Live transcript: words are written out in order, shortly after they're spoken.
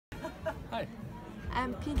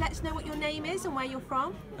Can you let us know what your name is and where you're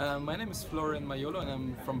from? My name is Florian Maiolo and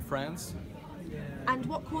I'm from France. And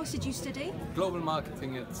what course did you study? Global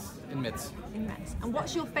marketing in Metz. In Metz. And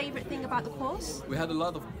what's your favourite thing about the course? We had a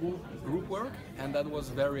lot of group work, and that was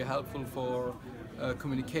very helpful for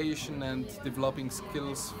communication and developing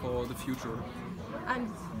skills for the future. And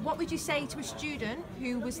what would you say to a student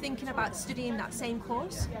who was thinking about studying that same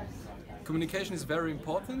course? Communication is very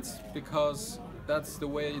important because that's the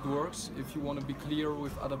way it works. If you want to be clear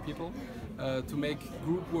with other people, to make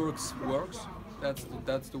group works,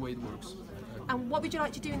 that's the way it works. And what would you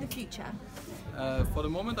like to do in the future? For the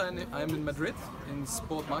moment I'm in Madrid in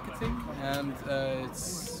sport marketing, and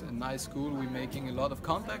it's a nice school. We're making a lot of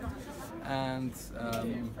contact, and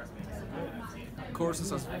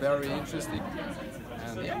courses are very interesting,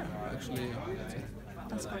 and yeah, actually that's it.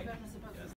 That's great.